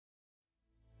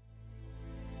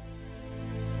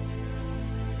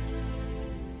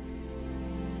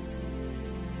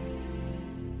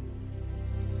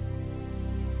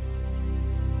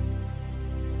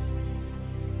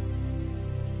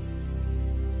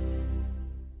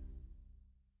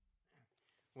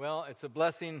Well, it's a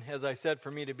blessing, as I said, for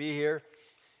me to be here.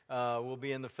 We'll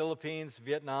be in the Philippines,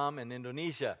 Vietnam, and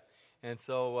Indonesia. And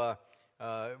so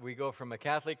we go from a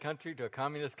Catholic country to a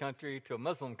communist country to a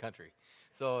Muslim country.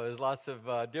 So there's lots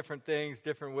of different things,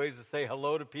 different ways to say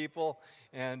hello to people,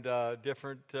 and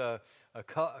different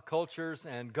cultures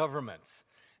and governments.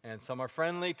 And some are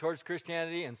friendly towards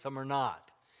Christianity, and some are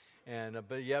not.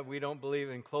 But yet we don't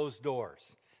believe in closed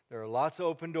doors. There are lots of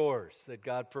open doors that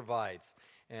God provides,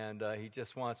 and He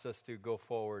just wants us to go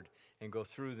forward and go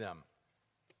through them.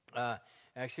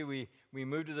 Actually, we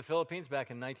moved to the Philippines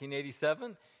back in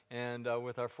 1987, and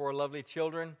with our 4 lovely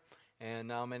children, and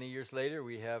now many years later,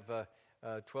 we have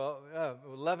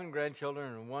 11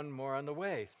 grandchildren and 1 more on the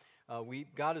way.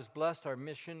 God has blessed our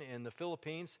mission in the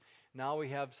Philippines. Now we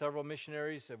have several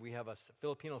missionaries. We have a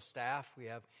Filipino staff. We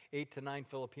have 8 to 9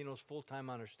 Filipinos full-time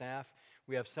on our staff.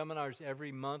 We have seminars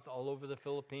every month all over the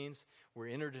Philippines. We're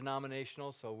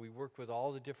interdenominational, so we work with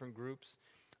all the different groups.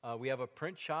 We have a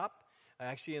print shop.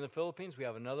 Actually, in the Philippines, we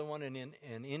have another one in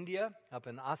India, up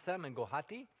in Assam and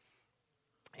Guwahati.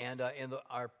 And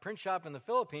our print shop in the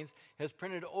Philippines has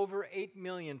printed over 8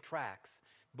 million tracts,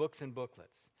 books and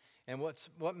booklets. And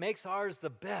what makes ours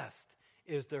the best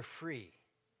is they're free.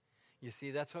 You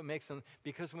see, that's what makes them,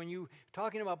 because when you're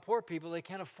talking about poor people, they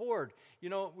can't afford. You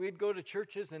know, we'd go to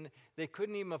churches and they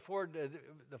couldn't even afford,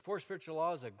 the Four Spiritual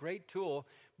Law is a great tool,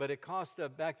 but it cost,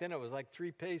 back then it was like 3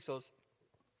 pesos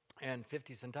and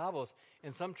 50 centavos,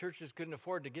 and some churches couldn't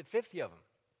afford to get 50 of them.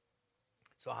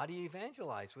 So how do you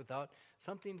evangelize without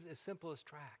something as simple as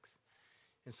tracts?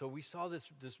 And so we saw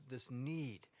this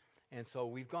need. And so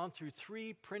we've gone through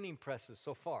 3 printing presses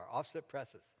so far, offset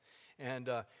presses. And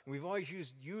we've always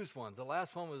used used ones. The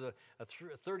last one was a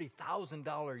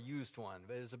 $30,000 used one.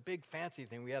 But it was a big fancy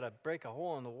thing. We had to break a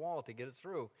hole in the wall to get it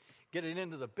through, get it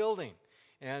into the building.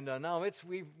 And now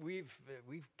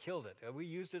we've killed it. We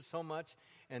used it so much,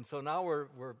 and so now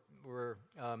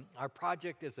our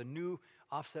project is a new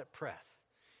offset press.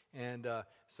 And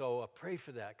so pray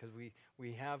for that, because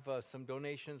we have some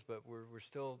donations, but we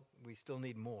still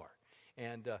need more.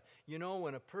 And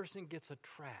when a person gets a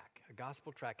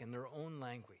gospel tract in their own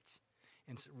language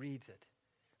and reads it,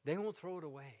 they won't throw it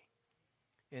away.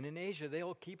 And in Asia,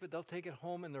 they'll keep it, they'll take it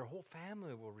home, and their whole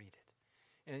family will read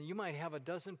it. And you might have a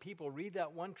dozen people read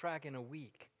that one tract in a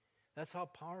week. That's how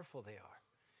powerful they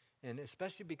are. And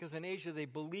especially because in Asia they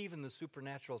believe in the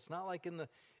supernatural. It's not like in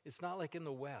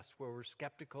the West where we're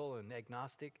skeptical and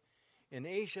agnostic. In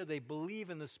Asia they believe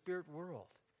in the spirit world.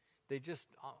 They just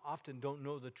often don't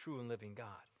know the true and living God.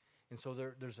 And so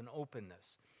there's an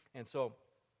openness. And so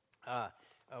I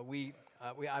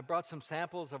brought some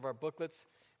samples of our booklets.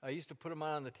 I used to put them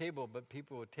on the table, but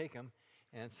people would take them,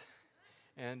 and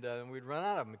we'd run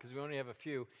out of them because we only have a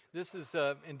few. This is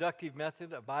inductive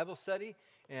method of Bible study,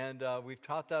 and we've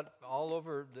taught that all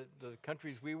over the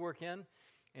countries we work in.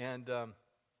 And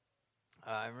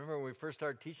I remember when we first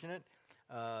started teaching it,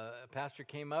 a pastor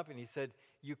came up and he said,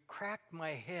 "You cracked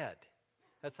my head."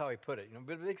 That's how he put it,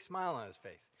 with a big smile on his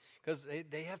face, because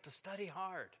they have to study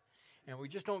hard. And we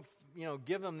just don't,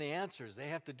 give them the answers. They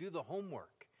have to do the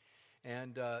homework.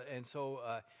 And so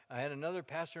I had another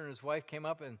pastor and his wife came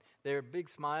up, and they were big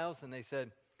smiles, and they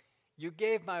said, "You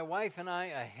gave my wife and I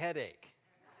a headache."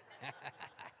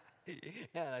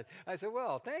 And I said,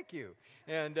 "Well, thank you."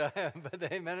 And but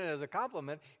they meant it as a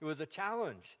compliment. It was a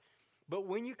challenge. But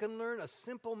when you can learn a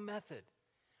simple method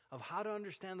of how to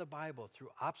understand the Bible through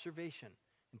observation,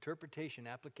 interpretation,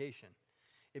 application,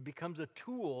 it becomes a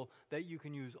tool that you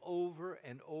can use over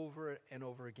and over and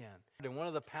over again. And one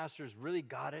of the pastors really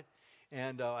got it.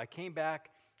 And I came back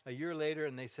a year later,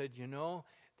 and they said,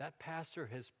 that pastor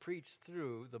has preached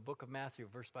through the book of Matthew,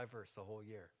 verse by verse, the whole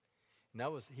year.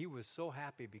 And he was so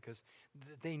happy, because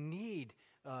they need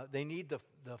the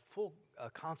full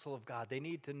counsel of God. They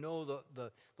need to know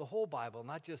the whole Bible,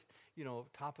 not just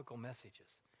topical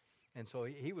messages. And so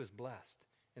he was blessed.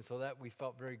 And so that we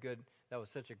felt very good. That was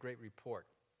such a great report.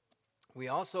 We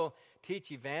also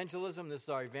teach evangelism. This is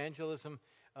our evangelism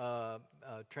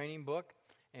training book.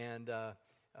 And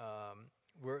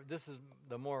this is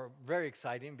the very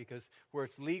exciting, because where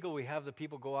it's legal, we have the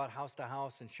people go out house to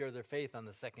house and share their faith on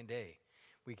the second day.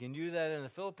 We can do that in the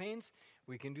Philippines.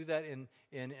 We can do that in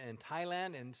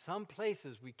Thailand. In some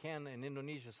places we can. In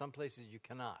Indonesia, some places you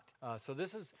cannot. So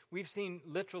we've seen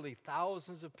literally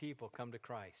thousands of people come to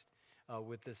Christ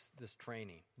with this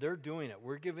training. They're doing it.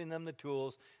 We're giving them the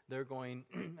tools. They're going,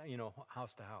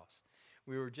 house to house.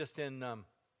 We were just in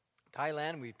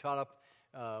Thailand. We taught up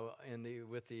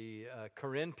with the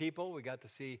Karen people. We got to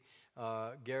see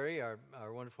Gary, our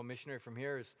wonderful missionary from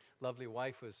here. His lovely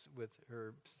wife was with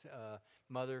her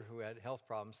mother who had health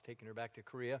problems, taking her back to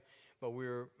Korea. But we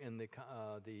were in the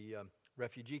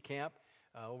refugee camp.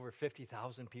 Over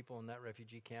 50,000 people in that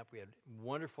refugee camp. We had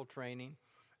wonderful training.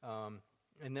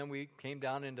 And then we came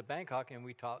down into Bangkok and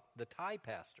we taught the Thai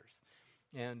pastors.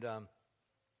 And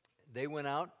they went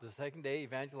out the second day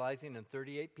evangelizing, and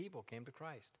 38 people came to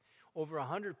Christ. Over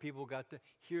 100 people got to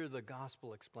hear the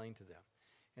gospel explained to them.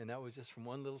 And that was just from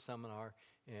one little seminar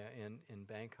in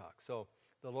Bangkok. So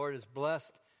the Lord has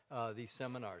blessed these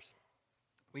seminars.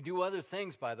 We do other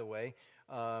things, by the way,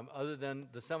 other than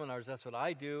the seminars. That's what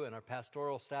I do and our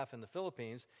pastoral staff in the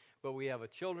Philippines. But we have a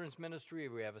children's ministry.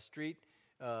 We have a street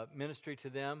ministry to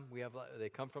them. They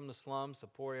come from the slums, the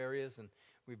poor areas, and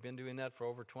we've been doing that for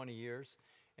over 20 years.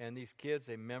 And these kids,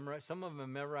 some of them have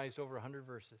memorized over 100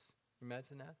 verses.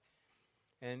 Imagine that.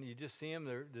 And you just see them,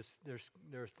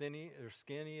 they're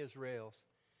skinny as rails.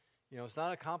 You know, it's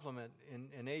not a compliment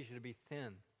in Asia to be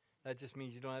thin. That just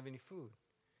means you don't have any food.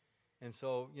 And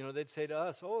so, you know, they'd say to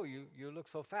us, oh, you look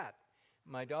so fat.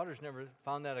 My daughters never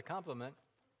found that a compliment,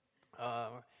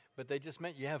 but they just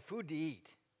meant you have food to eat.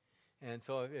 And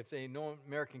so if they know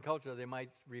American culture, they might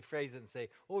rephrase it and say,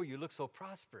 oh, you look so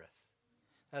prosperous.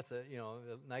 That's a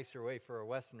nicer way for a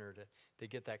Westerner to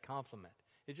get that compliment.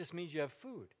 It just means you have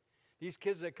food. These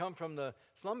kids that come from the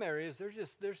slum areas,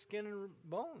 they're skin and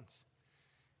bones.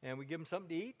 And we give them something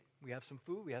to eat. We have some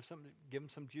food. We have something to give them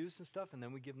some juice and stuff. And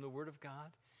then we give them the Word of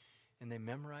God. And they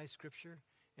memorize Scripture.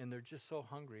 And they're just so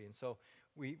hungry. And so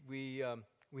we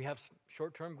have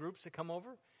short-term groups that come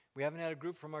over. We haven't had a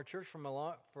group from our church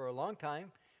for a long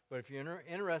time. But if you're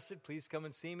interested, please come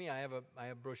and see me. I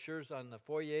have brochures on the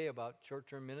foyer about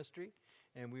short-term ministry,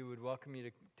 and we would welcome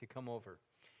you to come over.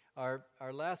 Our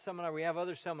last seminar, we have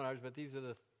other seminars, but these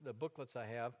are the booklets I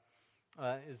have,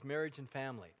 is marriage and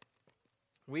family.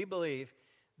 We believe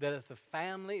that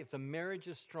if the marriage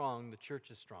is strong, the church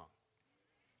is strong.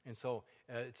 And so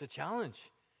it's a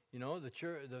challenge. You know,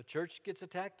 the church gets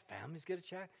attacked, families get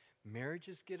attacked,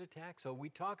 marriages get attacked. So we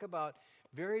talk about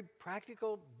very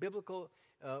practical,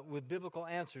 with biblical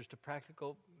answers to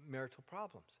practical marital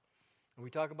problems. And we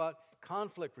talk about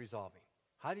conflict resolving.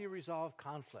 How do you resolve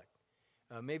conflict?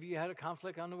 Maybe you had a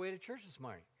conflict on the way to church this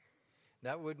morning.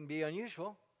 That wouldn't be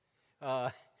unusual.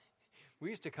 We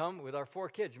used to come with our 4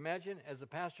 kids. Imagine, as a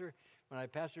pastor, when I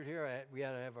pastored here, we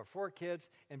had to have our 4 kids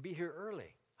and be here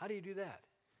early. How do you do that?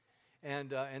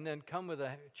 And then come with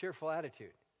a cheerful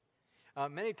attitude.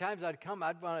 Many times I'd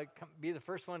want to be the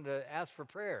first one to ask for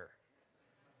prayer.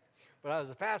 But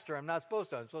as a pastor, I'm not supposed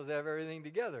to. I'm supposed to have everything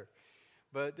together.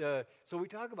 But so we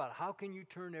talk about how can you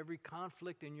turn every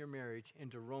conflict in your marriage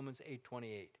into Romans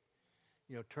 8:28.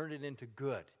 You know, turn it into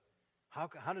good.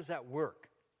 How does that work?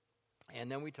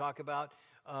 And then we talk about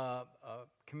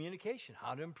communication,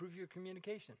 how to improve your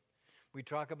communication. We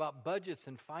talk about budgets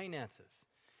and finances.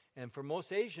 And for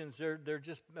most Asians, they're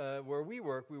just where we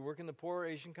work in the poor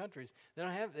Asian countries.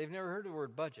 They've never heard the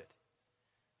word budget.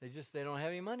 They don't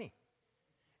have any money.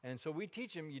 And so we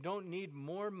teach them, you don't need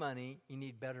more money, you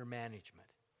need better management.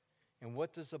 And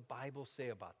what does the Bible say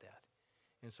about that?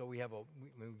 And so we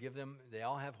give them, they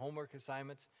all have homework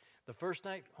assignments. The first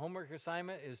night homework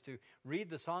assignment is to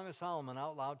read the Song of Solomon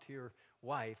out loud to your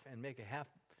wife and make a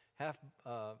half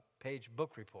page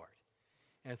book report.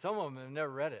 And some of them have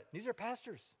never read it. These are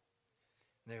pastors.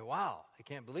 And they go, wow, I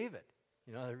can't believe it.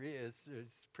 You know, it's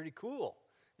pretty cool.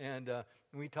 And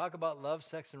we talk about love,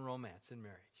 sex, and romance in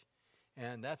marriage.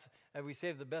 And we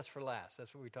save the best for last.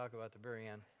 That's what we talk about at the very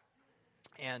end.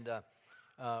 And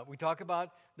we talk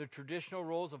about the traditional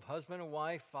roles of husband and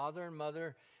wife, father and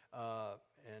mother,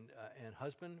 and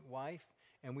husband, wife,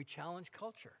 and we challenge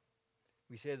culture.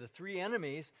 We say the 3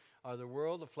 enemies are the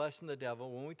world, the flesh, and the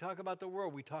devil. When we talk about the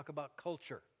world, we talk about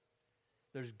culture.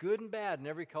 There's good and bad in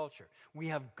every culture. We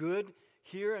have good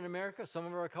here in America. Some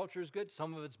of our culture is good.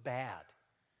 Some of it's bad.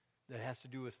 That has to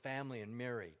do with family and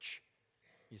marriage.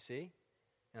 You see?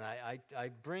 And I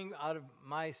bring out of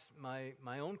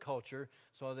my own culture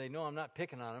so they know I'm not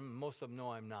picking on them. Most of them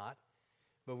know I'm not.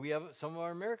 But we have some of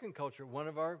our American culture. One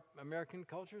of our American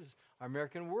cultures is our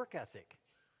American work ethic.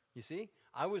 You see?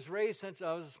 I was raised since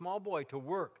I was a small boy to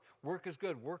work. Work is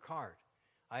good. Work hard.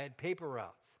 I had paper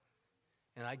routes.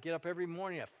 And I'd get up every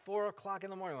morning at 4 o'clock in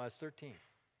the morning when I was 13,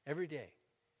 every day,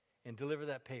 and deliver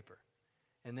that paper.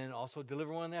 And then also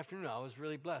deliver one in the afternoon. I was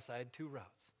really blessed. I had 2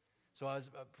 routes. So I was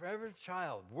a forever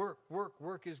child.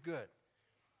 Work is good.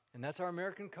 And that's our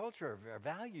American culture, our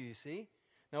value, you see.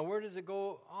 Now, where does it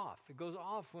go off? It goes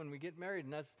off when we get married,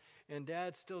 and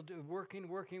Dad's still working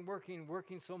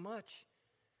so much.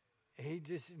 he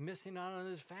just missing out on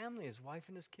his family, his wife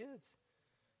and his kids.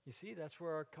 You see, that's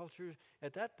where our culture,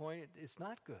 at that point, it's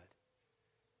not good.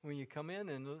 When you come in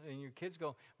and your kids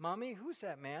go, Mommy, who's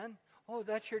that man? Oh,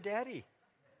 that's your daddy.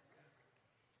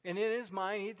 And in his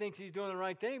mind, he thinks he's doing the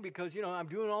right thing because, I'm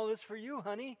doing all this for you,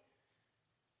 honey.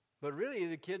 But really,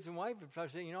 the kids and wife are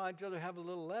saying, I'd rather have a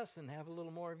little less than have a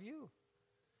little more of you.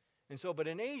 And so, but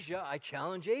in Asia, I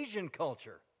challenge Asian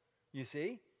culture, you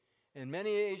see. In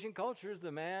many Asian cultures,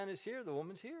 the man is here, the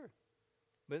woman's here.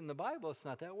 But in the Bible, it's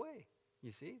not that way,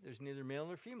 you see. There's neither male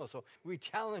nor female. So we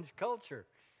challenge culture.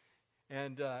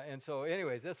 And so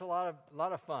anyways, that's a lot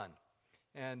of fun.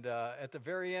 And at the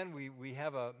very end, we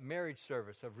have a marriage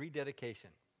service of rededication.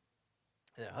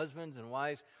 That husbands and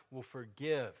wives will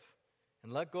forgive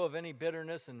and let go of any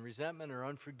bitterness and resentment or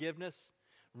unforgiveness,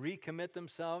 recommit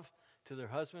themselves to their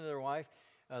husband or their wife.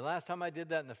 Last time I did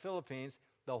that in the Philippines,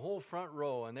 the whole front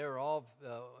row, and they were all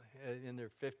in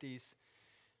their 50s,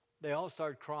 they all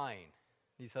started crying,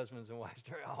 these husbands and wives.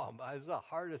 It was the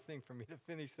hardest thing for me to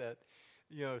finish that,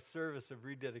 service of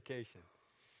rededication.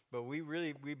 But we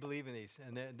believe in these,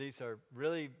 and these are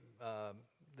really,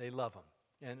 they love them.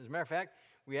 And as a matter of fact,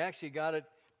 we actually got it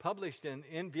published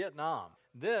in Vietnam.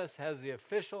 This has the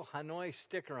official Hanoi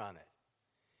sticker on it,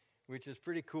 which is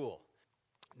pretty cool.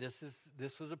 This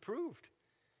was approved.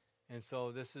 And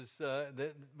so this is,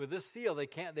 with this seal,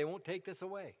 they won't take this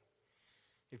away.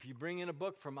 If you bring in a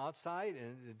book from outside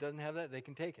and it doesn't have that, they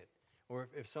can take it. Or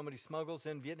if somebody smuggles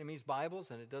in Vietnamese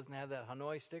Bibles and it doesn't have that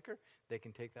Hanoi sticker, they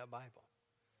can take that Bible.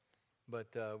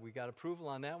 But we got approval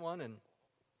on that one,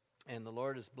 and the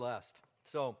Lord is blessed.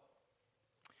 So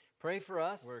pray for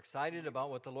us. We're excited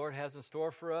about what the Lord has in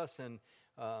store for us, and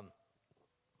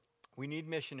we need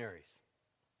missionaries.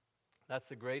 That's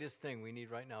the greatest thing we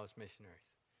need right now is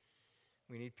missionaries.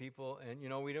 We need people, and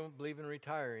we don't believe in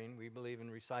retiring, we believe in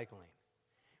recycling.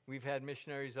 We've had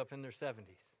missionaries up in their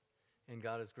 70s, and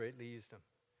God has greatly used them.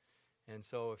 And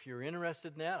so if you're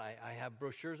interested in that, I have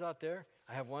brochures out there.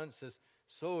 I have one that says,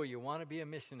 So you want to be a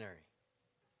missionary?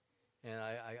 And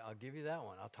I'll give you that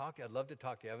one. I'd love to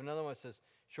talk to you. I have another one that says,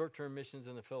 Short-term missions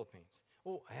in the Philippines.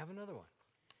 Oh, I have another one.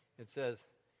 It says,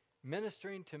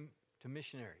 Ministering to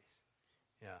missionaries.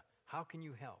 Yeah. How can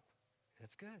you help?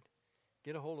 That's good.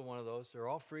 Get a hold of one of those. They're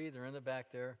all free. They're in the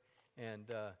back there.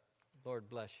 And Lord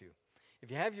bless you. If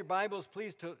you have your Bibles,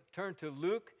 please turn to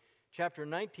Luke chapter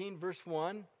 19, verse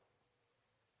 1.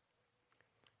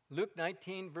 Luke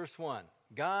 19, verse 1.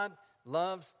 God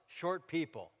loves short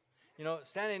people.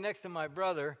 Standing next to my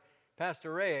brother,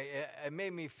 Pastor Ray, it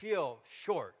made me feel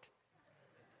short.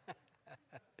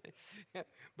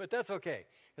 But that's okay,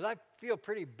 because I feel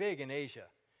pretty big in Asia.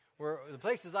 Where the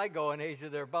places I go in Asia,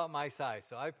 they're about my size.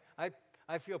 So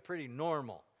I feel pretty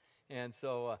normal. And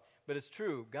so, but it's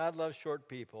true. God loves short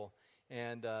people.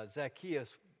 And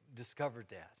Zacchaeus discovered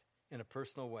that in a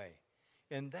personal way.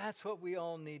 And that's what we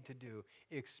all need to do.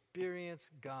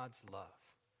 Experience God's love.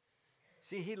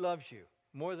 See, He loves you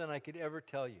more than I could ever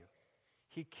tell you.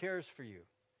 He cares for you.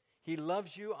 He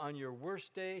loves you on your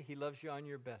worst day. He loves you on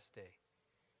your best day.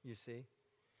 You see?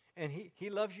 And he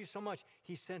loves you so much,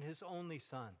 He sent His only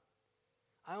Son.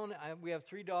 We have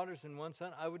 3 daughters and 1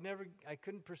 son. I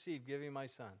couldn't perceive giving my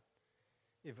son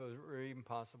if it were even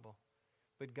possible.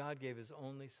 But God gave His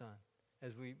only Son.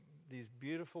 As these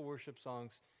beautiful worship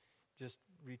songs just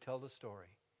retell the story.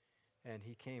 And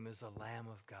He came as a Lamb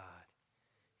of God.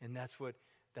 And that's what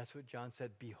John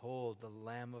said, Behold, the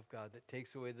Lamb of God that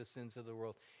takes away the sins of the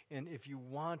world. And if you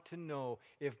want to know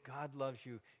if God loves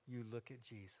you, you look at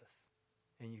Jesus.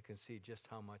 And you can see just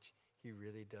how much He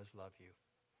really does love you.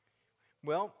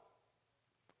 Well,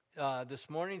 this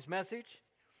morning's message,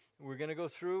 we're going to go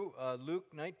through Luke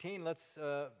 19.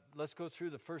 Let's go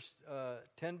through the first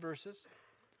 10 verses,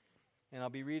 and I'll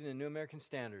be reading the New American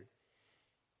Standard.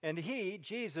 And He,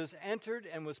 Jesus, entered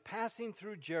and was passing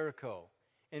through Jericho.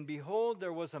 And behold,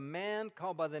 there was a man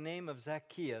called by the name of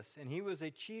Zacchaeus, and he was a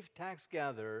chief tax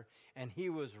gatherer, and he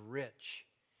was rich.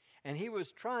 And he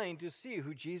was trying to see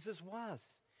who Jesus was.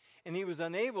 And he was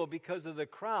unable because of the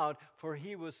crowd, for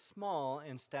he was small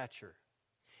in stature.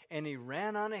 And he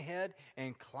ran on ahead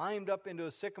and climbed up into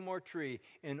a sycamore tree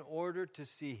in order to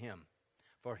see him,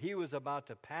 for he was about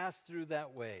to pass through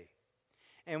that way.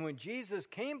 And when Jesus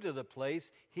came to the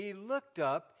place, he looked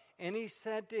up and he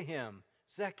said to him,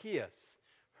 Zacchaeus,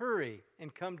 hurry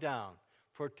and come down,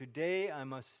 for today I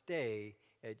must stay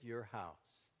at your house.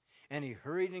 And he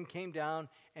hurried and came down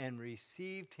and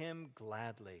received him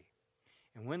gladly.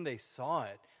 And when they saw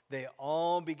it, they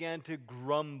all began to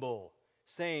grumble,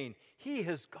 saying, He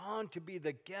has gone to be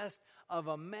the guest of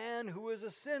a man who is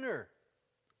a sinner.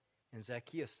 And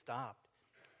Zacchaeus stopped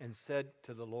and said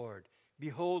to the Lord,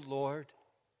 Behold, Lord,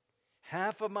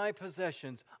 half of my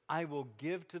possessions I will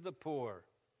give to the poor.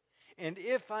 And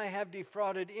if I have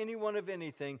defrauded anyone of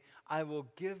anything, I will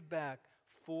give back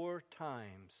 4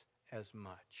 times as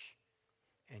much.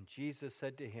 And Jesus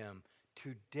said to him,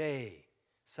 Today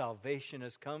salvation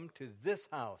has come to this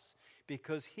house,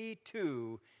 because he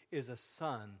too is a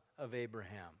son of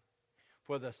Abraham.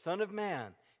 For the Son of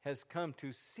Man has come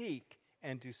to seek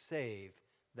and to save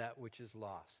that which is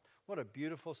lost. What a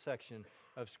beautiful section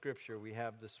of Scripture we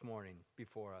have this morning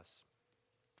before us.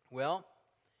 Well,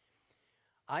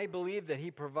 I believe that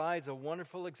he provides a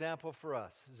wonderful example for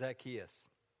us, Zacchaeus,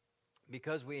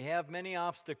 because we have many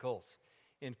obstacles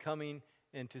in coming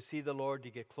and to see the Lord, to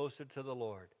get closer to the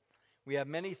Lord. We have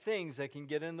many things that can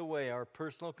get in the way: our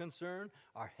personal concern,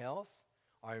 our health,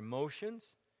 our emotions,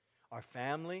 our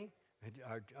family,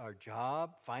 our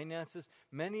job, finances.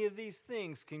 Many of these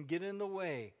things can get in the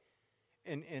way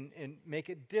and make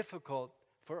it difficult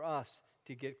for us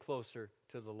to get closer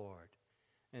to the Lord.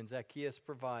 And Zacchaeus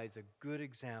provides a good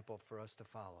example for us to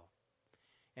follow.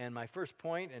 And my first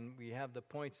point, and we have the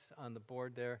points on the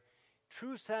board there,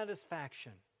 true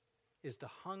satisfaction is to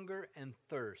hunger and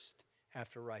thirst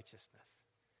after righteousness.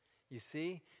 You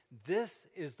see, this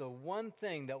is the one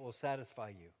thing that will satisfy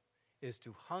you, is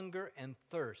to hunger and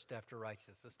thirst after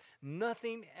righteousness.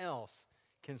 Nothing else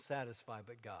can satisfy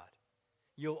but God.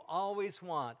 You'll always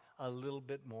want a little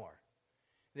bit more.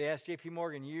 They asked J.P.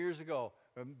 Morgan years ago,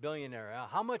 a billionaire,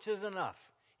 how much is enough?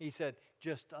 He said,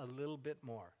 just a little bit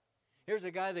more. Here's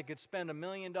a guy that could spend $1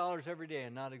 million every day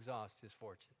and not exhaust his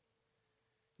fortune.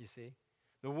 You see?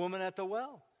 The woman at the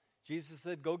well. Jesus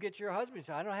said, go get your husband. He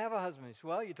said, I don't have a husband. He said,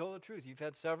 well, you told the truth. You've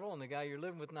had several, and the guy you're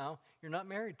living with now, you're not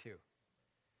married to.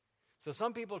 So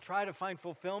some people try to find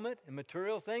fulfillment in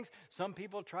material things. Some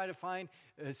people try to find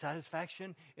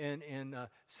satisfaction in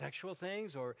sexual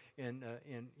things, or in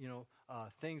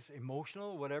things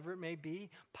emotional, whatever it may be,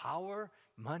 power,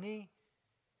 money.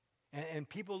 And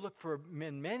people look for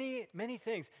many, many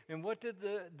things. And what did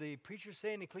the preacher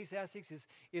say in Ecclesiastes?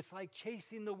 It's like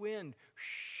chasing the wind.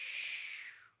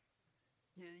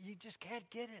 You just can't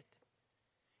get it.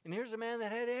 And here's a man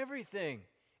that had everything.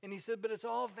 And he said, but it's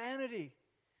all vanity.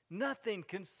 Nothing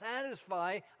can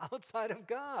satisfy outside of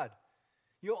God.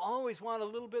 You'll always want a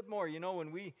little bit more. You know,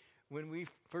 when we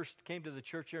first came to the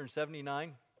church here in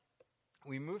 1979,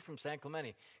 we moved from San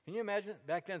Clemente. Can you imagine?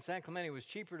 Back then, San Clemente was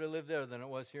cheaper to live there than it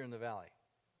was here in the valley.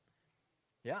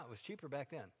 Yeah, it was cheaper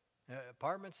back then.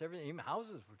 Apartments, everything, even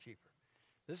houses were cheaper.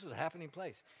 This was a happening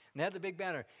place. And they had the big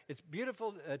banner. It's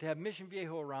beautiful to have Mission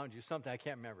Viejo around you, something I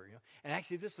can't remember. And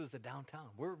actually, this was the downtown.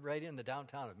 We're right in the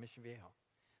downtown of Mission Viejo.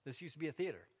 This used to be a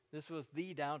theater. This was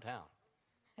the downtown.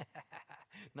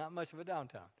 Not much of a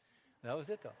downtown. That was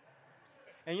it, though.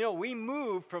 And, we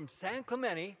moved from San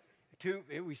Clemente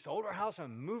we sold our house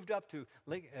and moved up to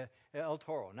Lake El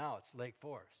Toro. Now it's Lake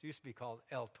Forest. It used to be called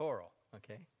El Toro,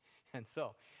 okay? And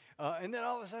so, and then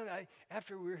all of a sudden,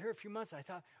 after we were here a few months, I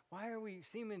thought, why are we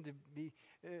seeming to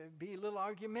be a little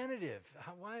argumentative?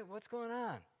 What's going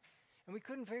on? And we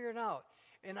couldn't figure it out.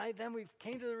 And then we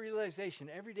came to the realization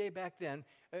every day back then,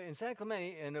 in San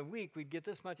Clemente, in a week, we'd get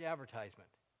this much advertisement,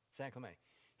 San Clemente.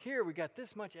 Here, we got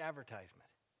this much advertisement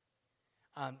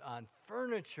on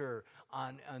furniture,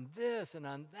 on this and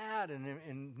on that,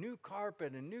 and new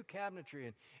carpet and new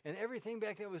cabinetry and everything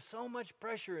back there. Was so much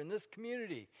pressure in this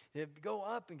community to go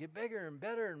up and get bigger and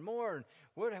better and more.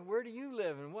 And where do you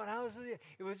live and what houses?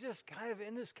 It was just kind of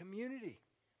in this community.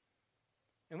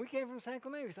 And we came from San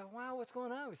Clemente. We thought, wow, what's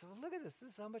going on? We said, well, look at this.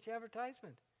 This is how much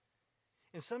advertisement.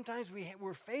 And sometimes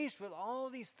we're faced with all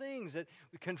these things that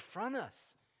confront us.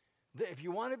 If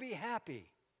you want to be happy,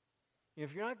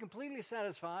 if you're not completely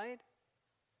satisfied,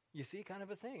 you see, kind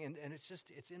of a thing. And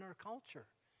it's in our culture.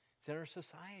 It's in our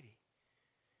society.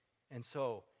 And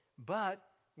so, but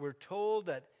we're told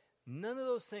that none of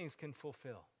those things can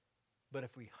fulfill. But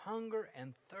if we hunger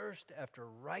and thirst after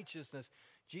righteousness,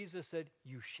 Jesus said,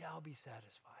 you shall be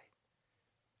satisfied.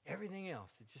 Everything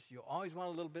else, you always want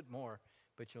a little bit more,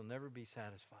 but you'll never be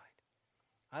satisfied.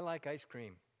 I like ice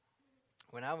cream.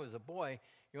 When I was a boy,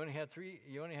 you only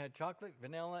had chocolate,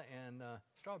 vanilla, and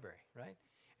strawberry, right?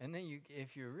 And then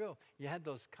if you're real, you had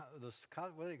those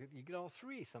you get all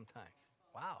 3 sometimes.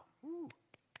 Wow. Woo.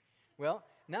 Well,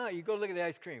 now you go look at the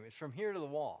ice cream. It's from here to the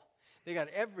wall. They got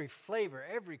every flavor,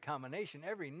 every combination,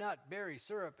 every nut, berry,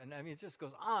 syrup, and it just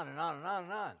goes on and on and on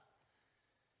and on.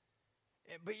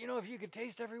 But if you could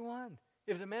taste every one,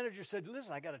 if the manager said,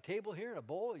 listen, I got a table here and a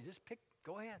bowl, you just pick,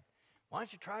 go ahead. Why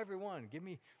don't you try every one? Give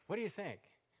me, what do you think?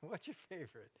 What's your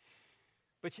favorite?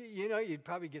 But you'd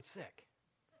probably get sick.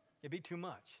 It'd be too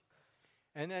much.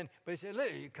 But he said,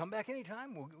 look, you come back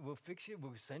anytime. We'll fix you.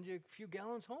 We'll send you a few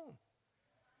gallons home.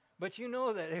 But you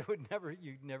know that it would never,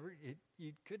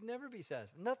 you could never be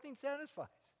satisfied. Nothing satisfies.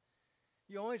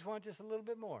 You always want just a little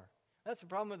bit more. That's the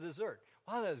problem with dessert.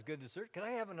 Wow, that was good dessert. Can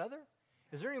I have another?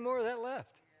 Is there any more of that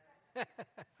left?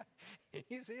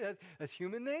 You see, that's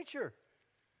human nature.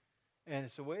 And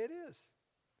it's the way it is.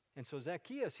 And so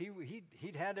Zacchaeus,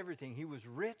 he'd had everything. He was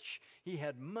rich. He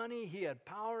had money. He had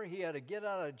power. He had a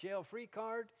get-out-of-jail-free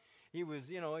card. He was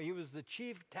the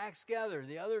chief tax gatherer.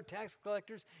 The other tax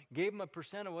collectors gave him a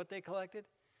percent of what they collected.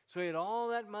 So he had all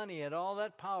that money, he had all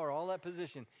that power, all that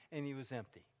position, and he was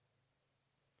empty.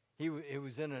 It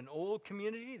was in an old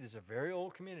community. This is a very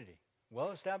old community,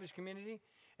 well-established community,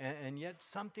 and yet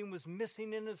something was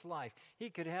missing in his life. He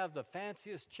could have the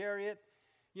fanciest chariot,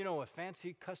 with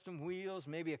fancy custom wheels,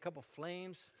 maybe a couple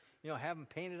flames, have them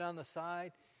painted on the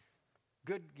side,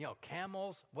 good,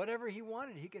 camels, whatever he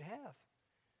wanted, he could have.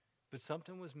 But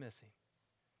something was missing,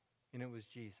 and it was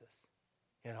Jesus.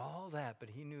 He had all that, but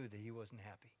he knew that he wasn't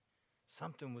happy.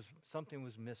 Something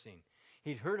was missing.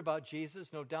 He'd heard about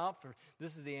Jesus, no doubt, for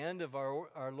this is the end of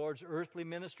our Lord's earthly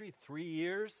ministry, 3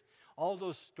 years. All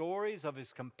those stories of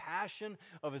his compassion,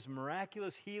 of his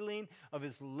miraculous healing, of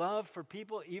his love for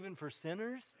people, even for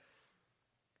sinners.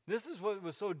 This is what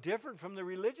was so different from the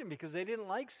religion, because they didn't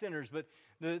like sinners, but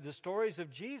the stories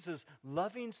of Jesus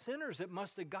loving sinners, it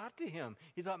must have got to him.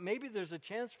 He thought, maybe there's a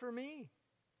chance for me.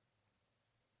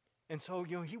 And so,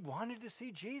 he wanted to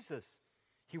see Jesus.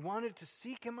 He wanted to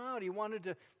seek him out. He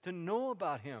wanted to know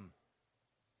about him.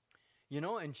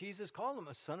 And Jesus called him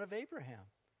a son of Abraham.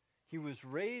 He was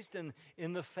raised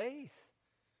in the faith.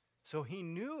 So he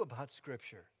knew about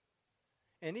Scripture.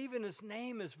 And even his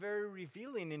name is very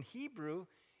revealing. In Hebrew,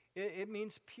 it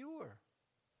means pure.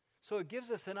 So it gives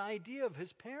us an idea of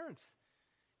his parents.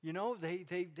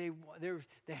 They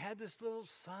had this little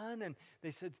son, and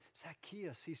they said,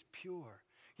 Zacchaeus, he's pure.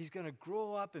 He's going to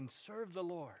grow up and serve the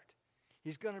Lord.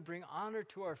 He's going to bring honor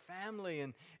to our family,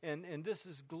 and this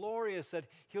is glorious that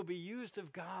he'll be used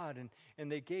of God.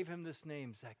 And they gave him this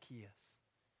name, Zacchaeus.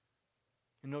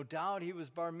 And no doubt he was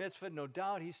bar mitzvahed, no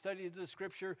doubt he studied the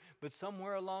Scripture, but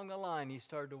somewhere along the line he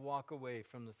started to walk away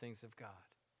from the things of God.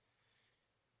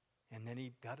 And then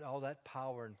he got all that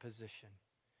power and position.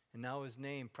 And now his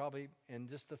name probably, and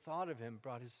just the thought of him,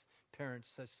 brought his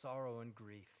parents such sorrow and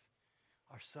grief.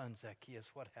 Our son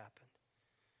Zacchaeus, what happened?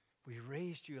 We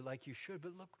raised you like you should,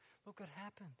 but look what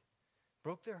happened.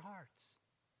 Broke their hearts.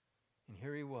 And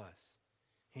here he was.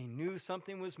 He knew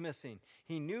something was missing.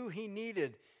 He knew he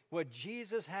needed what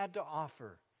Jesus had to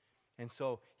offer. And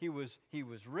so he was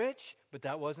rich, but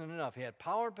that wasn't enough. He had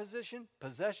power and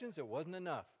possessions, it wasn't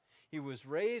enough. He was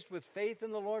raised with faith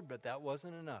in the Lord, but that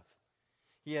wasn't enough.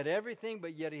 He had everything,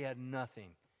 but yet he had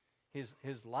nothing.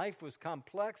 His life was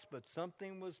complex, but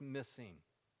something was missing.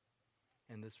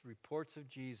 And this reports of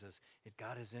Jesus, it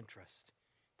got his interest.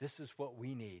 This is what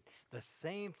we need. The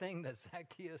same thing that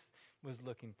Zacchaeus was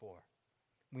looking for.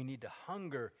 We need to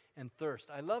hunger and thirst.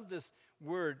 I love this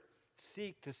word,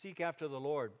 seek, to seek after the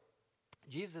Lord.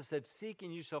 Jesus said, seek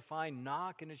and you shall find,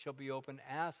 knock and it shall be open,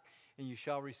 ask and you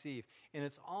shall receive. And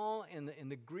it's all in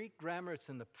the Greek grammar, it's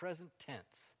in the present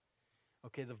tense.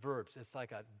 Okay, the verbs, it's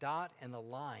like a dot and a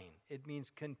line. It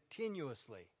means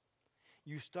continuously.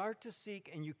 You start to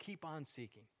seek and you keep on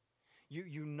seeking.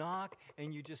 You knock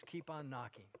and you just keep on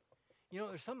knocking.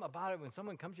 There's something about it when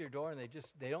someone comes to your door and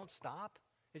they don't stop.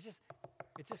 It's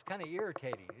just kind of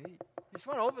irritating. You just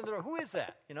want to open the door. Who is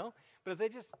that? But if they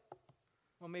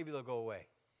maybe they'll go away.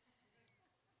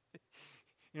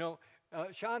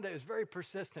 Shonda is very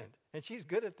persistent, and she's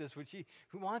good at this. When she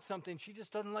wants something, she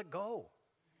just doesn't let go.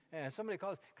 And somebody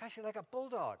calls, gosh, she's like a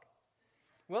bulldog.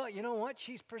 Well, you know what?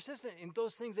 She's persistent in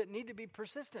those things that need to be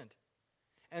persistent.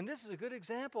 And this is a good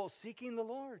example of seeking the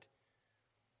Lord.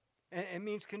 And it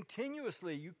means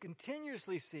continuously. You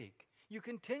continuously seek. You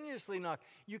continuously knock.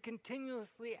 You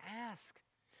continuously ask.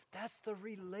 That's the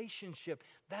relationship.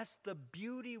 That's the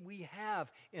beauty we have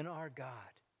in our God.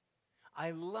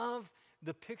 I love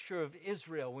the picture of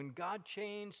Israel when God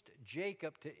changed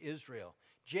Jacob to Israel.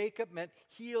 Jacob meant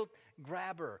heel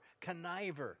grabber,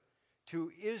 conniver.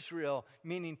 To Israel,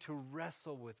 meaning to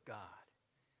wrestle with God.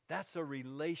 That's a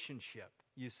relationship,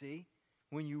 you see?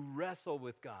 When you wrestle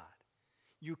with God,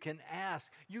 you can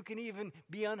ask. You can even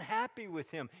be unhappy with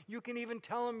him. You can even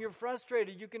tell him you're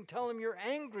frustrated. You can tell him you're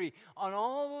angry. On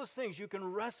all those things, you can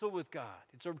wrestle with God.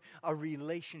 It's a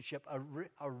relationship,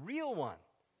 a real one,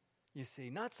 you see,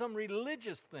 not some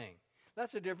religious thing.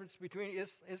 That's the difference between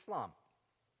Islam.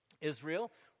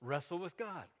 Israel, wrestle with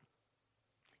God.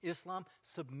 Islam,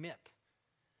 submit.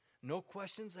 No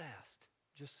questions asked,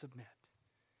 just submit.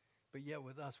 but yet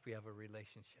with us we have a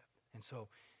relationship. And so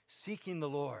seeking the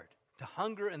Lord, to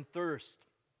hunger and thirst.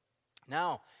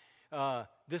 Now,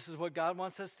 this is what God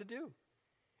wants us to do.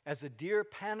 As a deer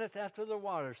panteth after the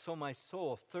water, so my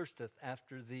soul thirsteth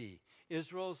after thee.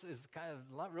 Israel's is kind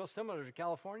of real similar to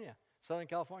California, Southern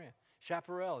California.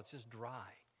 Chaparral, it's just dry.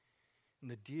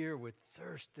 And the deer would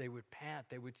thirst, they would pant,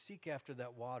 they would seek after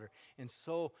that water. And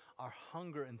so our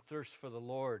hunger and thirst for the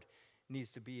Lord needs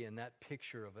to be in that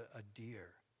picture of a deer.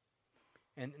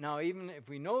 And now even if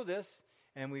we know this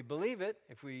and we believe it,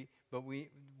 but we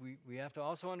have to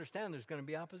also understand there's going to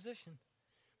be opposition.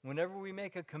 Whenever we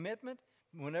make a commitment,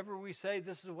 whenever we say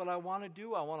this is what I want to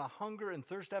do, I want to hunger and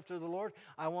thirst after the Lord,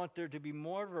 I want there to be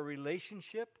more of a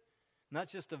relationship, not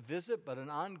just a visit, but an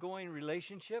ongoing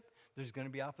relationship, there's going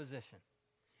to be opposition.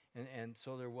 And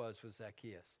so there was with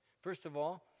Zacchaeus. First of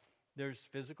all, there's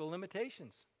physical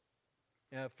limitations.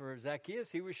 For Zacchaeus,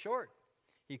 he was short.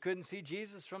 He couldn't see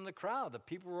Jesus from the crowd. The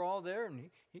people were all there, and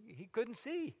he couldn't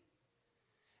see.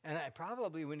 And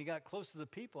probably when he got close to the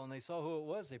people and they saw who it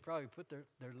was, they probably put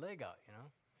their leg out, you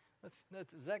know.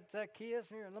 That's Zacchaeus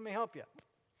here. Let me help you.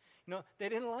 You know, they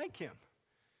didn't like him.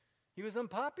 He was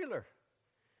unpopular,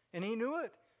 and he knew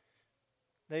it.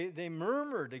 They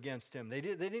murmured against him. They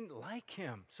didn't like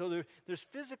him. So there's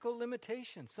physical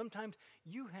limitations. Sometimes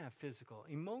you have physical,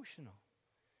 emotional,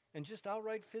 and just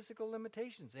outright physical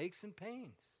limitations, aches and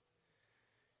pains.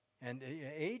 And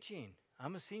aging.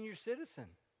 I'm a senior citizen.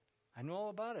 I know all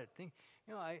about it.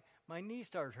 My knee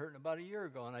started hurting about a year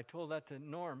ago, and I told that to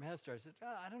Norm Hester. I said,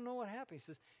 I don't know what happened. He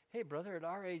says, hey, brother, at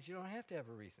our age, you don't have to have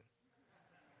a reason.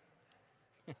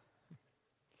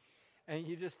 And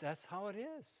that's how it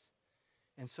is.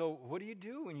 And so what do you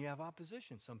do when you have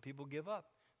opposition? Some people give up.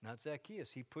 Not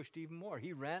Zacchaeus. He pushed even more.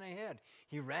 He ran ahead.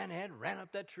 Ran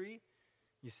up that tree.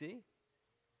 You see?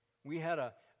 We had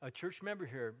a church member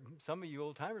here. Some of you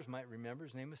old-timers might remember.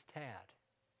 His name was Tad.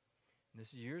 And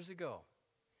this is years ago.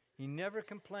 He never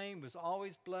complained, was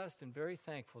always blessed, and very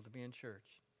thankful to be in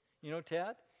church. You know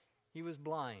Tad? He was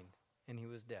blind and he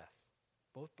was deaf.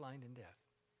 Both blind and deaf.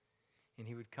 And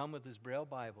he would come with his Braille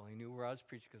Bible. He knew where I was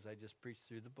preaching because I just preached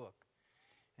through the book.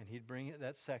 And he'd bring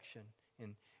that section.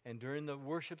 And during the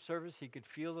worship service, he could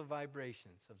feel the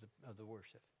vibrations of the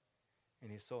worship.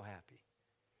 And he's so happy.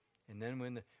 And then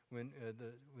when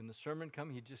the sermon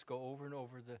come, he'd just go over and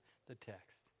over the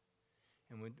text.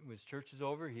 And when his church is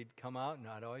over, he'd come out, and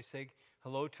I'd always say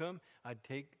hello to him. I'd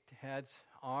take Tad's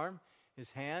arm,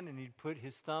 his hand, and he'd put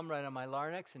his thumb right on my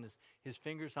larynx and his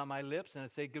fingers on my lips, and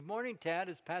I'd say, good morning, Tad,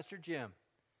 it's Pastor Jim.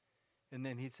 And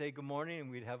then he'd say good morning,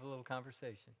 and we'd have a little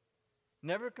conversation.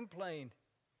 Never complained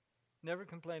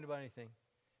about anything.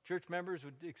 Church members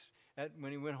would,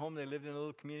 when he went home, they lived in a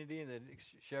little community, and they'd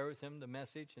share with him the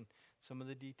message and some of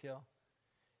the detail.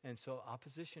 And so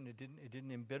opposition, it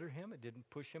didn't embitter him. It didn't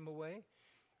push him away.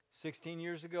 16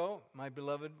 years ago, my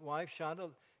beloved wife, Shonda,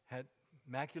 had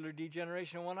macular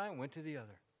degeneration in one eye and went to the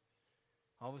other.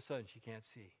 All of a sudden, she can't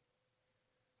see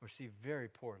or see very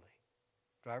poorly.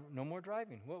 No more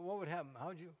driving. What would happen? How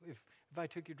would you, if I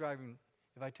took your driving,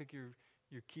 if I took your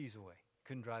keys away,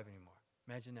 couldn't drive anymore?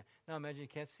 Imagine that. Now imagine you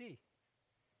can't see.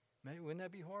 Wouldn't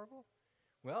that be horrible?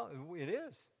 Well, it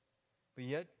is. But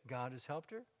yet, God has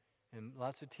helped her. And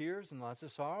lots of tears and lots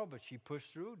of sorrow, but she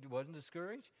pushed through, wasn't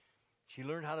discouraged. She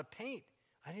learned how to paint.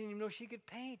 I didn't even know she could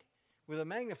paint with a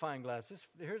magnifying glass.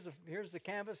 Here's the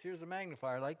canvas, here's the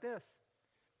magnifier, like this.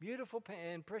 Beautiful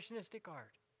impressionistic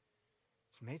art.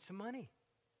 She's made some money,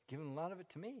 giving a lot of it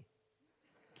to me.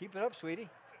 Keep it up, sweetie.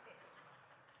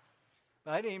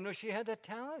 But I didn't even know she had that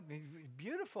talent.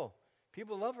 Beautiful.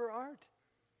 People love her art.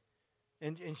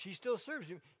 And she still serves.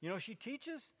 You know, she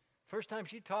teaches. First time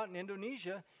she taught in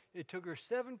Indonesia, it took her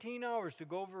 17 hours to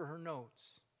go over her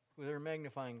notes with her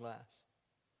magnifying glass.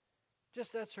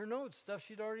 Just that's her notes, stuff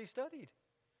she'd already studied.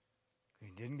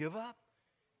 He didn't give up.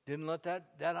 Didn't let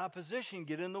that opposition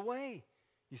get in the way,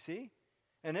 you see?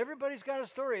 And everybody's got a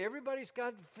story. Everybody's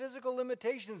got physical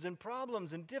limitations and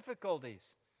problems and difficulties.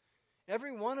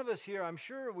 Every one of us here, I'm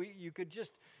sure we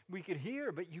could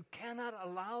hear, but you cannot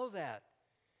allow that.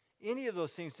 Any of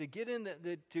those things to get in,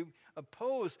 to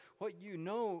oppose what you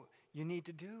know you need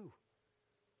to do.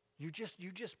 You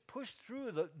just push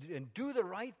through and do the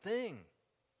right thing,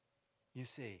 you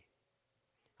see.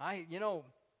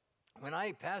 When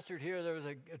I pastored here, there was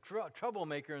a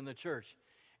troublemaker in the church.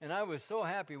 And I was so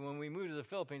happy when we moved to the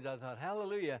Philippines. I thought,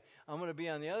 hallelujah, I'm going to be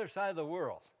on the other side of the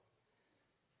world.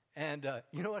 And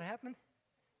you know what happened?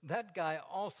 That guy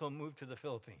also moved to the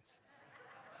Philippines.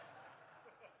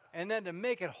 And then to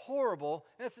make it horrible,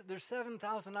 there's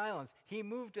 7,000 islands. He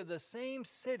moved to the same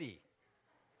city.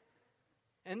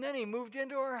 And then he moved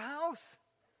into our house.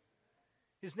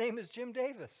 His name is Jim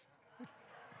Davis.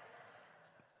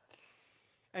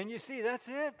 And you see, that's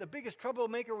it. The biggest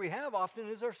troublemaker we have often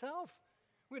is ourselves.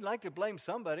 We'd like to blame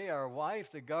somebody, our wife,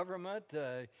 the government,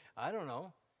 I don't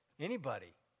know,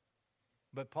 anybody.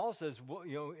 But Paul says,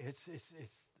 well, it's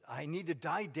I need to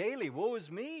die daily. Woe is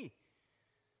me.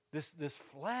 This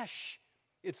flesh,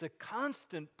 it's a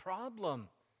constant problem.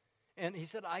 And he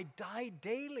said, I die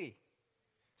daily.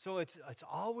 So it's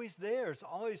always there. It's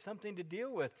always something to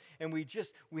deal with. And we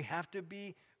have to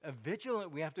be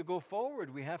vigilant. We have to go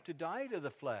forward. We have to die to the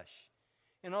flesh.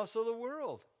 And also the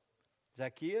world.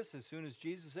 Zacchaeus, as soon as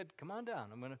Jesus said, come on down.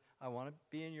 I want to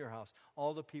be in your house.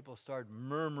 All the people started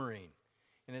murmuring.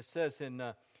 And it says in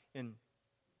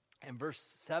verse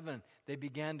 7, they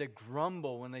began to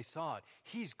grumble when they saw it.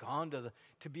 He's gone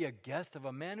to be a guest of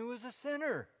a man who is a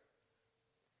sinner.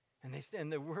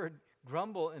 And the word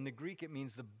grumble in the Greek, it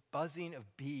means the buzzing of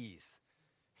bees.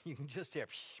 You can just hear,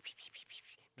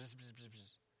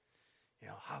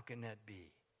 how can that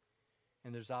be?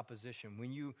 And there's opposition.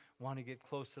 When you want to get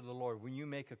close to the Lord, when you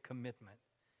make a commitment,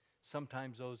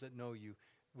 sometimes those that know you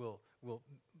will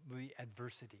be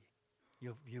adversity.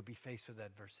 You'll be faced with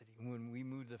adversity. When we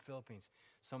moved to the Philippines,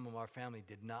 some of our family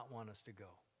did not want us to go.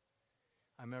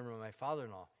 I remember my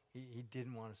father-in-law, he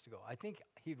didn't want us to go. I think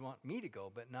he'd want me to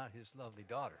go, but not his lovely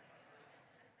daughter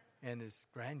and his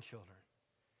grandchildren.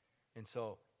 And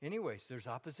so, anyways, there's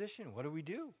opposition. What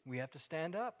do? We have to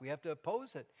stand up. We have to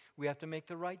oppose it. We have to make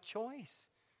the right choice.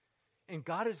 And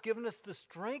God has given us the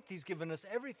strength. He's given us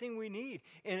everything we need.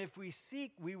 And if we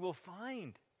seek, we will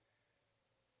find.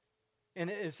 And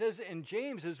it says in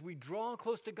James, as we draw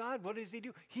close to God, what does he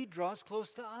do? He draws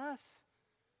close to us.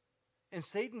 And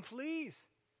Satan flees.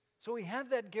 So we have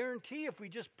that guarantee. If we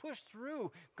just push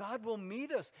through, God will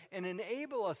meet us and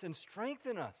enable us and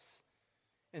strengthen us.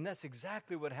 And that's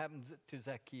exactly what happened to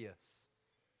Zacchaeus.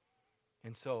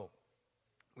 And so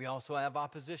we also have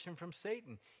opposition from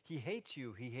Satan. He hates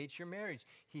you. He hates your marriage.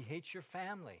 He hates your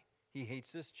family. He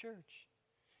hates this church.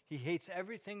 He hates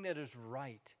everything that is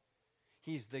right.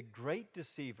 He's the great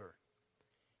deceiver.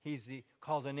 He's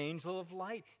called an angel of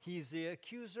light. He's the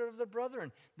accuser of the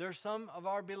brethren. There's some of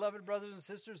our beloved brothers and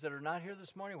sisters that are not here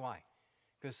this morning. Why?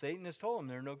 Because Satan has told them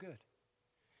they're no good.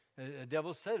 The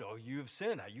devil said, you've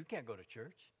sinned. You can't go to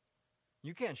church.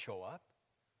 You can't show up.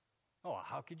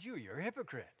 How could you? You're a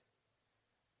hypocrite.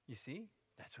 You see,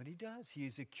 that's what he does. He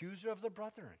is accuser of the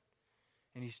brethren.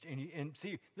 And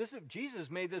see,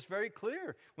 Jesus made this very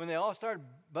clear. When they all started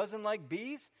buzzing like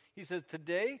bees, he says,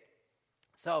 today,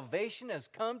 salvation has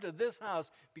come to this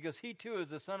house because he too is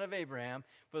the son of Abraham.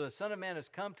 For the Son of Man has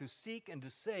come to seek and to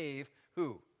save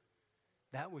who?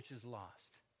 That which is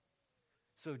lost.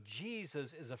 So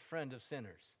Jesus is a friend of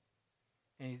sinners.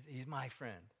 And he's my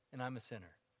friend, and I'm a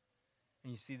sinner.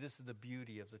 And you see, this is the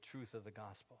beauty of the truth of the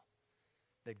gospel.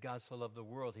 That God so loved the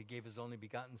world, he gave his only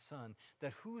begotten Son,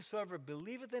 that whosoever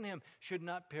believeth in him should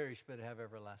not perish but have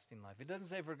everlasting life. It doesn't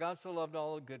say, for God so loved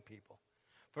all the good people.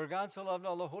 For God so loved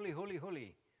all the holy,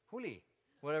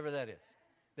 whatever that is,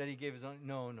 that he gave his own.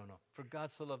 No. For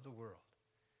God so loved the world.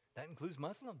 That includes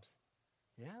Muslims.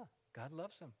 Yeah, God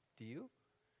loves them. Do you?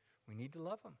 We need to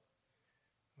love them.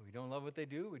 We don't love what they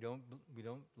do. We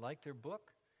don't like their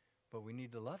book, but we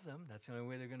need to love them. That's the only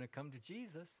way they're going to come to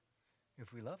Jesus,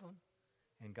 if we love them.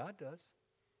 And God does.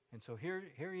 And so here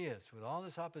he is with all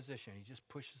this opposition. He just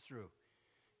pushes through.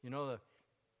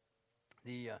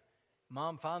 The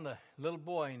mom found the little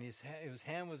boy, and his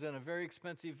hand was in a very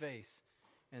expensive vase,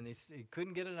 and he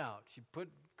couldn't get it out. She put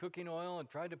cooking oil and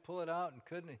tried to pull it out and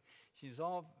couldn't. She's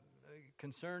all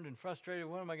concerned and frustrated.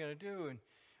 What am I going to do? And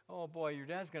oh boy, your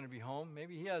dad's going to be home.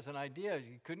 Maybe he has an idea.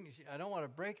 I don't want to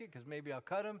break it because maybe I'll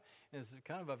cut him. And it's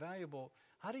kind of a valuable.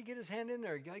 How do you get his hand in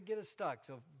there? You got to get it stuck.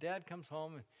 So dad comes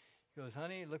home and he goes,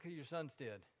 honey, look what your son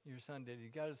did. Your son did. He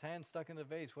got his hand stuck in the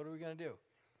vase. What are we going to do?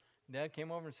 Dad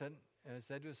came over and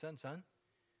said to his son,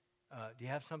 do you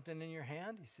have something in your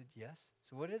hand? He said, yes.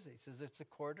 So what is it? He says, it's a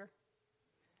quarter.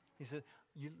 He said,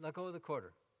 you let go of the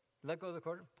quarter. Let go of the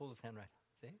quarter. Pull his hand right.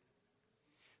 See?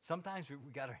 Sometimes we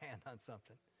got our hand on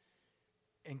something.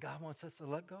 And God wants us to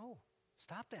let go.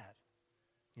 Stop that.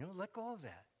 Let go of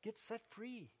that. Get set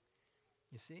free.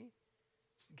 You see?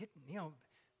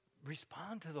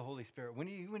 Respond to the Holy Spirit. When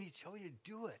he shows you,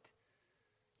 do it.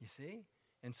 You see?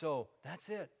 And so, that's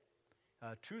it.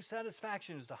 True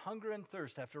satisfaction is the hunger and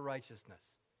thirst after righteousness.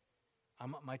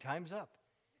 My time's up.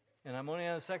 And I'm only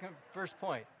on the first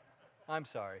point. I'm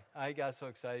sorry. I got so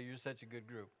excited. You're such a good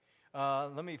group.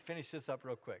 Let me finish this up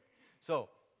real quick. So,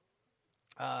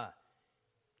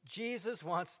 Jesus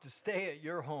wants to stay at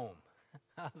your home.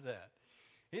 How's that?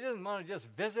 He doesn't want to just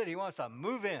visit. He wants to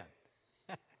move in.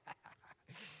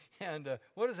 And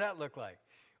what does that look like?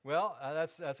 Well,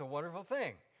 that's a wonderful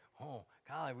thing. Oh,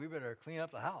 golly, we better clean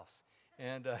up the house.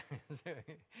 And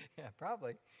yeah,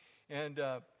 probably. And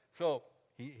so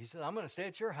he said, I'm going to stay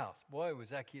at your house. Boy, was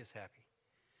Zacchaeus happy.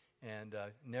 And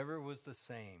never was the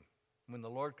same. When the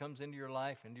Lord comes into your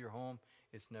life, into your home,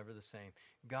 it's never the same.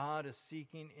 God is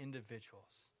seeking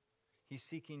individuals. He's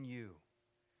seeking you.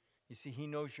 You see, he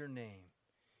knows your name.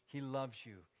 He loves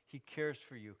you. He cares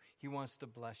for you. He wants to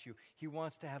bless you. He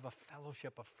wants to have a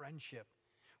fellowship, a friendship.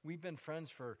 We've been friends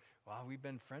for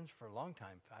a long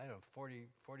time. I don't know,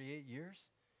 48 years.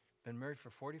 Been married for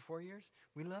 44 years.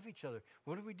 We love each other.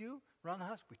 What do? Around the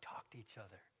house, we talk to each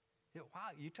other. Wow,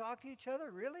 you talk to each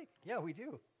other? Really? Yeah, we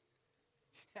do.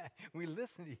 We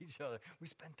listen to each other. We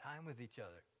spend time with each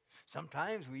other.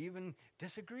 Sometimes we even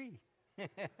disagree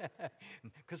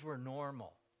because we're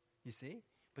normal, you see?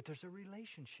 But there's a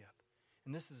relationship.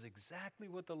 And this is exactly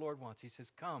what the Lord wants. He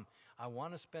says, come, I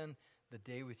want to spend the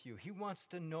day with you. He wants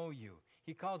to know you.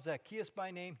 He calls Zacchaeus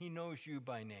by name. He knows you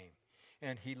by name.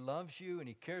 And he loves you and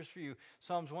he cares for you.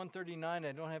 Psalms 139,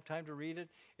 I don't have time to read it.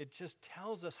 It just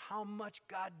tells us how much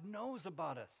God knows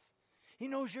about us. He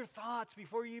knows your thoughts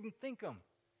before you even think them.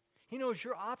 He knows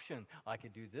your option. I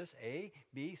could do this, A,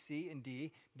 B, C, and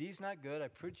D. D's not good. I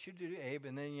put you to do A,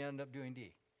 but then you end up doing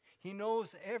D. He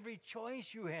knows every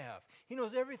choice you have. He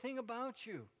knows everything about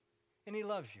you. And he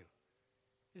loves you.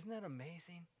 Isn't that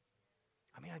amazing?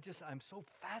 I mean, I'm so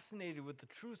fascinated with the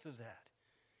truth of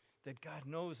that God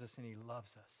knows us and he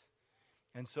loves us.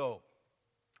 And so,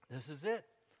 this is it.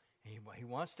 He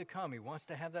wants to come. He wants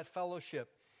to have that fellowship.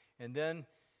 And then,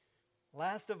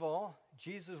 last of all,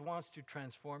 Jesus wants to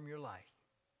transform your life.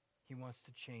 He wants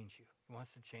to change you. He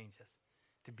wants to change us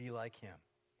to be like him.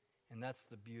 And that's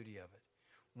the beauty of it.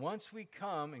 Once we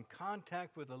come in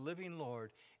contact with the living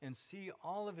Lord and see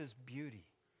all of his beauty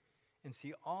and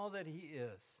see all that he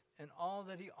is and all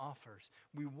that he offers,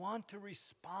 we want to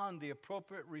respond the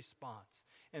appropriate response.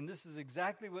 And this is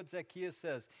exactly what Zacchaeus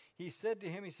says. He said to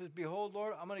him, he says, behold,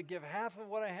 Lord, I'm going to give half of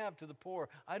what I have to the poor.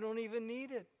 I don't even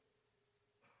need it.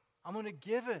 I'm going to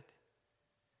give it.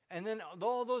 And then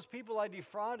all those people I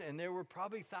defrauded, and there were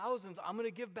probably thousands, I'm going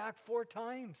to give back 4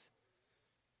 times.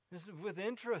 This is with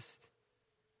interest.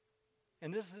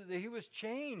 And he was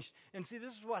changed. And see,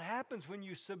 this is what happens when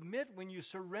you submit, when you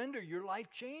surrender, your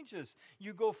life changes.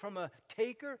 You go from a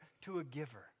taker to a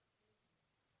giver.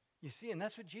 You see, and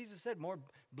that's what Jesus said. More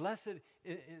blessed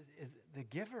is the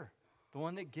giver, the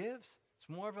one that gives. It's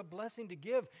more of a blessing to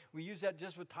give. We use that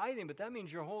just with tithing, but that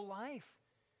means your whole life.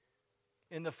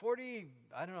 In the 46,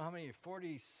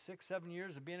 7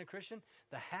 years of being a Christian,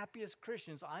 the happiest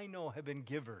Christians I know have been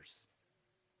givers.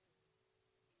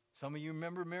 Some of you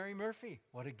remember Mary Murphy.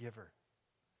 What a giver.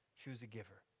 She was a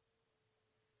giver.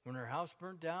 When her house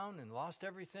burnt down and lost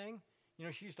everything,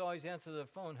 she used to always answer the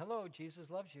phone, hello, Jesus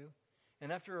loves you.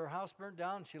 And after her house burnt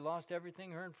down, she lost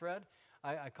everything, her and Fred.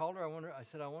 I called her, I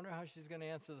said, I wonder how she's going to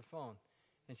answer the phone.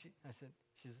 And she said,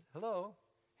 hello.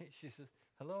 She says,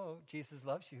 hello, Jesus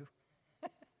loves you.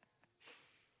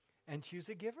 And she was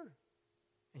a giver.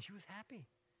 And she was happy.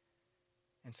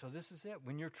 And so this is it.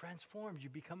 When you're transformed, you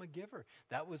become a giver.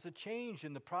 That was a change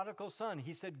in the prodigal son.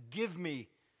 He said, give me.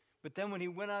 But then when he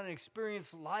went out and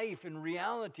experienced life in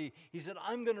reality, he said,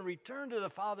 I'm going to return to the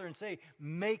Father and say,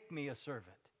 make me a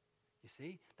servant. You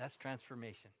see, that's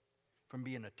transformation. From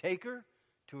being a taker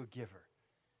to a giver.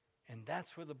 And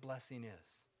that's where the blessing is.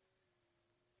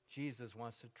 Jesus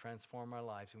wants to transform our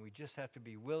lives. And we just have to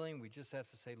be willing. We just have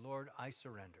to say, Lord, I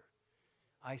surrender.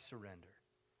 I surrender.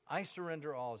 I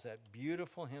surrender all, as that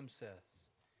beautiful hymn says.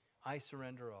 I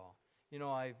surrender all.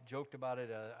 I've joked about it.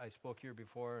 I spoke here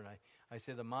before, and I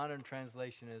say the modern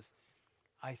translation is,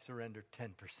 I surrender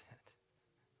 10%.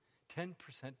 10%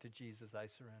 to Jesus, I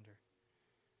surrender.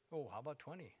 Oh, how about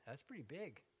 20? That's pretty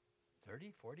big.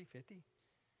 30, 40, 50?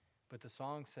 But the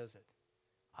song says it.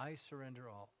 I surrender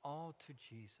all. All to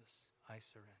Jesus, I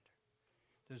surrender.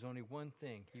 There's only one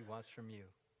thing he wants from you,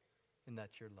 and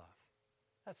that's your love.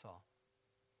 That's all.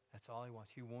 That's all he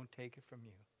wants. He won't take it from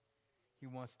you. He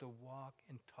wants to walk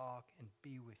and talk and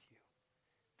be with you.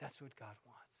 That's what God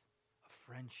wants.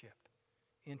 A friendship,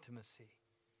 intimacy,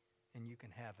 and you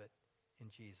can have it in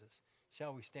Jesus.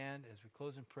 Shall we stand as we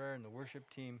close in prayer and the worship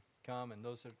team come and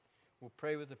those that will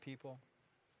pray with the people?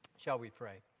 Shall we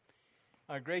pray?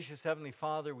 Our gracious Heavenly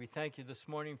Father, we thank you this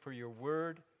morning for your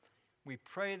word. We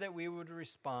pray that we would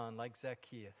respond like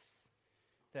Zacchaeus,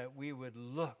 that we would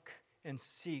look and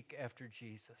seek after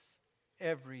Jesus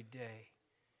every day.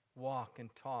 Walk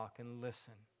and talk and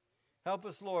listen. Help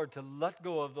us, Lord, to let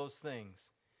go of those things,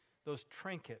 those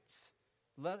trinkets.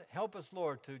 Help us,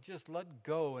 Lord, to just let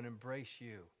go and embrace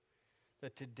you.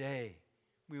 that today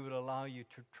we would allow you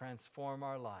to transform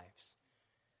our lives.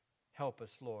 Help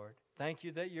us, Lord. Thank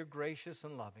you that you're gracious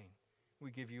and loving.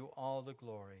 We give you all the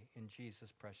glory in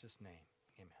Jesus' precious name.